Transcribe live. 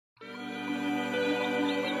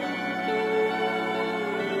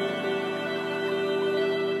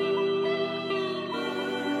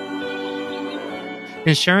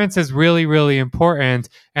insurance is really, really important.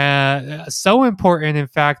 So important, in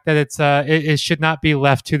fact, that it should not be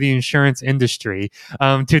left to the insurance industry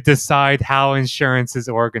to decide how insurance is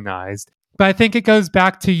organized. But I think it goes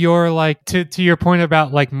back to your to your point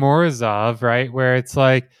about like Morozov, right? Where it's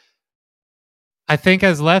like, I think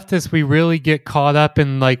as leftists, we really get caught up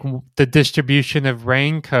in like the distribution of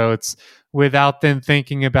raincoats without then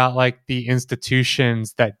thinking about like the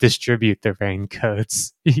institutions that distribute the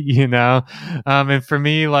raincoats, you know? And for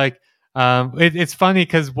me, like, it's funny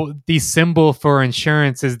because the symbol for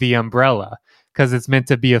insurance is the umbrella because it's meant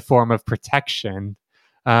to be a form of protection.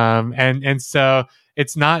 And so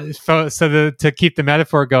it's not, to keep the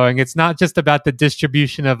metaphor going, it's not just about the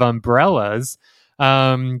distribution of umbrellas,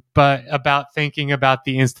 but about thinking about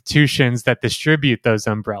the institutions that distribute those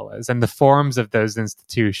umbrellas and the forms of those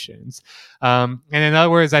institutions. And in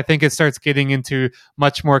other words, I think it starts getting into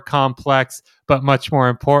much more complex, but much more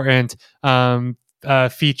important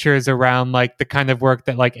features around like the kind of work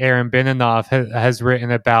that like Aaron Beninoff has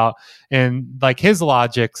written about in like his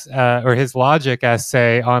logics or his logic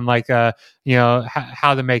essay on like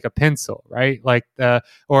how to make a pencil, right? Like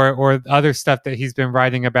or other stuff that he's been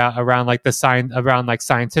writing about around like around like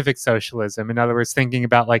scientific socialism. In other words, thinking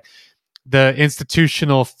about like the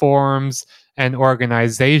institutional forms and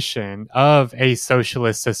organization of a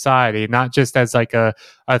socialist society, not just as like a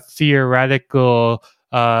theoretical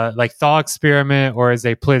like thought experiment or as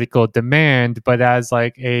a political demand, but as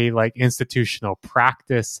like a like institutional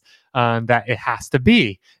practice that it has to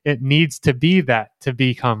be. It needs to be that to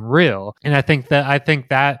become real. And I think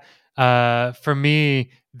that for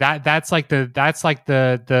me that's like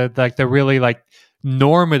the really like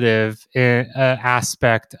normative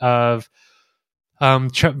aspect of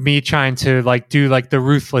me trying to like do like the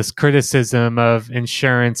ruthless criticism of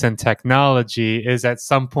insurance and technology is at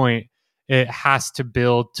some point it has to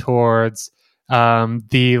build towards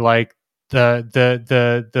the like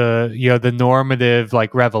the normative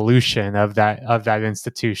like revolution of that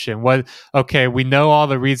institution. Okay, we know all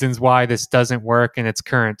the reasons why this doesn't work in its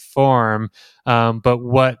current form,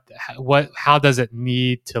 but how does it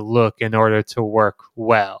need to look in order to work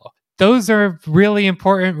well? Those are really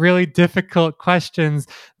important, really difficult questions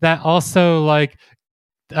that also like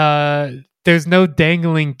there's no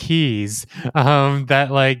dangling keys that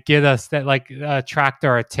like get us that like attract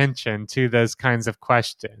our attention to those kinds of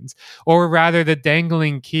questions, or rather the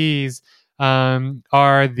dangling keys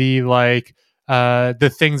are the like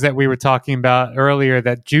the things that we were talking about earlier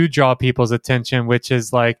that do draw people's attention, which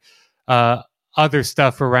is like other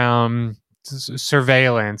stuff around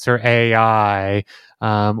surveillance or AI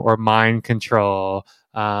or mind control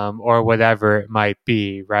or whatever it might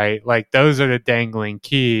be, right? Like those are the dangling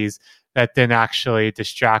keys that then actually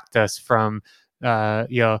distract us from,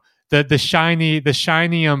 the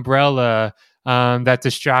shiny umbrella that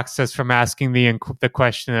distracts us from asking the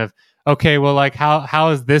question of, okay, well, like how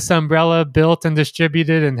is this umbrella built and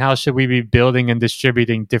distributed, and how should we be building and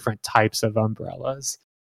distributing different types of umbrellas?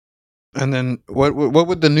 And then what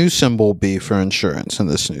would the new symbol be for insurance in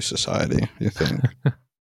this new society, you think?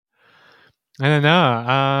 I don't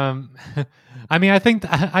know. I mean, I think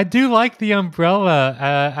I do like the umbrella.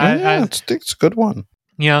 It's a good one.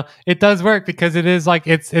 You know, it does work because it is like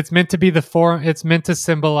it's meant to be the form. It's meant to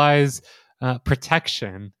symbolize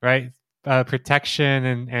protection, right?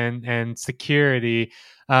 Protection and security.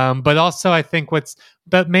 But also, I think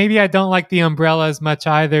but maybe I don't like the umbrella as much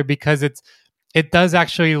either because it does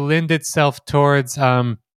actually lend itself towards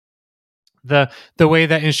the way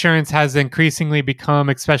that insurance has increasingly become,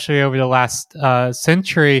 especially over the last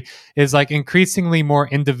century, is like increasingly more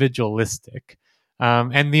individualistic.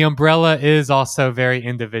 And the umbrella is also very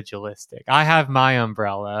individualistic. I have my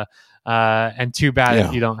umbrella, and too bad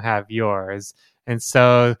if you don't have yours. And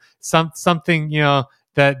so something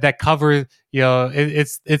that covers,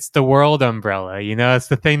 it's the world umbrella. It's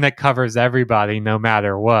the thing that covers everybody, no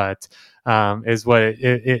matter what, is what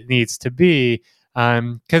it needs to be.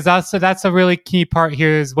 Because also that's a really key part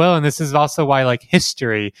here as well, and this is also why like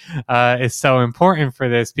history is so important for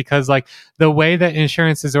this, because like the way that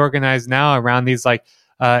insurance is organized now around these like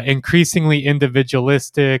increasingly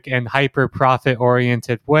individualistic and hyper profit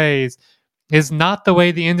oriented ways is not the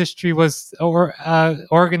way the industry was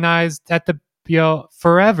organized at the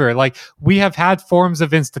forever. Like we have had forms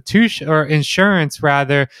of institution or insurance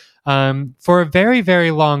rather for a very,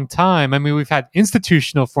 very long time. I mean, we've had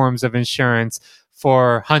institutional forms of insurance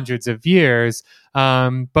for hundreds of years,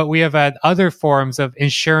 but we have had other forms of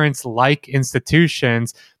insurance-like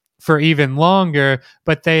institutions for even longer.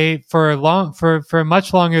 But for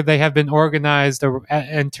much longer, they have been organized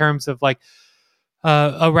in terms of like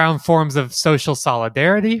around forms of social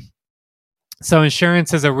solidarity, So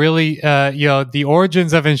insurance is a really, the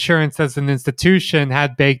origins of insurance as an institution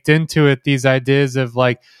had baked into it these ideas of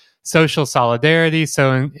like social solidarity.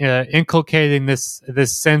 So inculcating this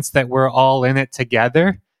sense that we're all in it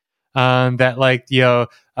together, that like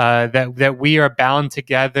that we are bound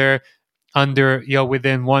together under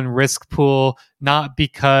within one risk pool, not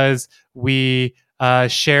because we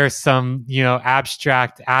share some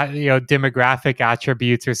abstract demographic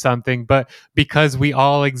attributes or something, but because we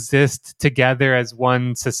all exist together as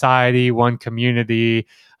one society, one community.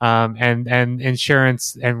 And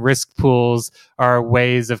insurance and risk pools are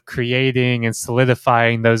ways of creating and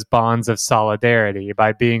solidifying those bonds of solidarity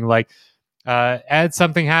by being like, Ed,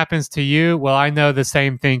 something happens to you. Well, I know the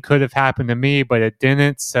same thing could have happened to me, but it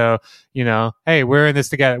didn't. So, hey, we're in this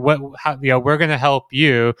together. We're going to help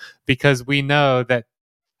you because we know that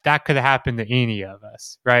could have happened to any of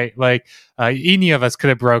us, right? Like, any of us could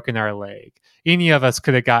have broken our leg. Any of us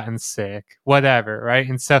could have gotten sick, whatever, right?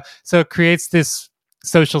 And so it creates this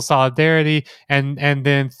social solidarity, and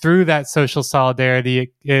then through that social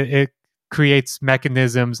solidarity, it creates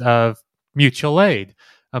mechanisms of mutual aid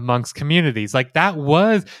amongst communities. Like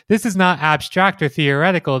this is not abstract or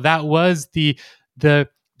theoretical. That was the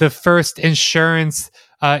first insurance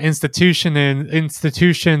institution, and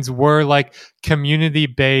institutions were like community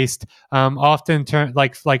based, often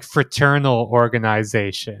like fraternal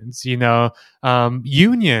organizations. Unions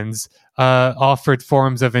offered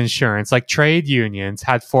forms of insurance, like trade unions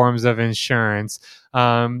had forms of insurance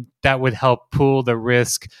that would help pool the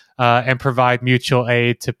risk and provide mutual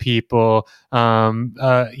aid to people,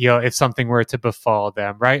 if something were to befall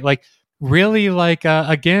them, right? Like, really, like,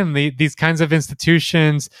 again, these kinds of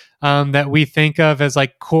institutions that we think of as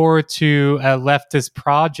like core to a leftist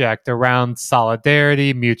project around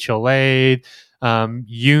solidarity, mutual aid,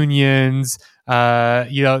 unions,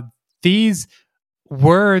 these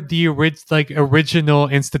were the original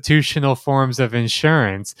institutional forms of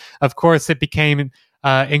insurance. Of course, it became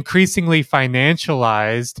increasingly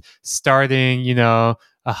financialized starting,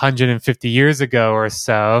 150 years ago or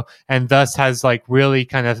so, and thus has like really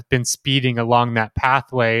kind of been speeding along that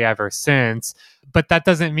pathway ever since. But that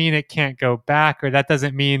doesn't mean it can't go back, or that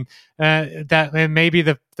doesn't mean that, and maybe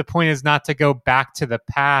the point is not to go back to the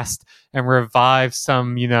past and revive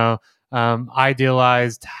some,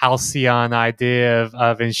 idealized halcyon idea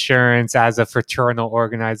of insurance as a fraternal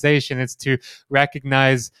organization. It's to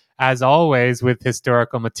recognize, as always with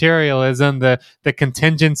historical materialism, the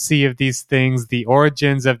contingency of these things, the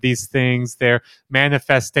origins of these things, their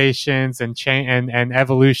manifestations and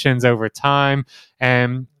evolutions over time,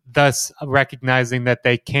 and thus recognizing that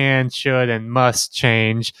they can, should, and must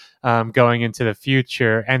change going into the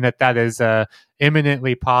future, and that is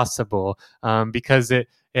imminently possible, because it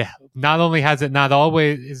not only has it not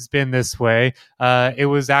always been this way, it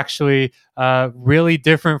was actually really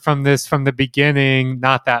different from this from the beginning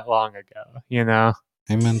not that long ago,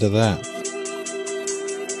 Amen to that.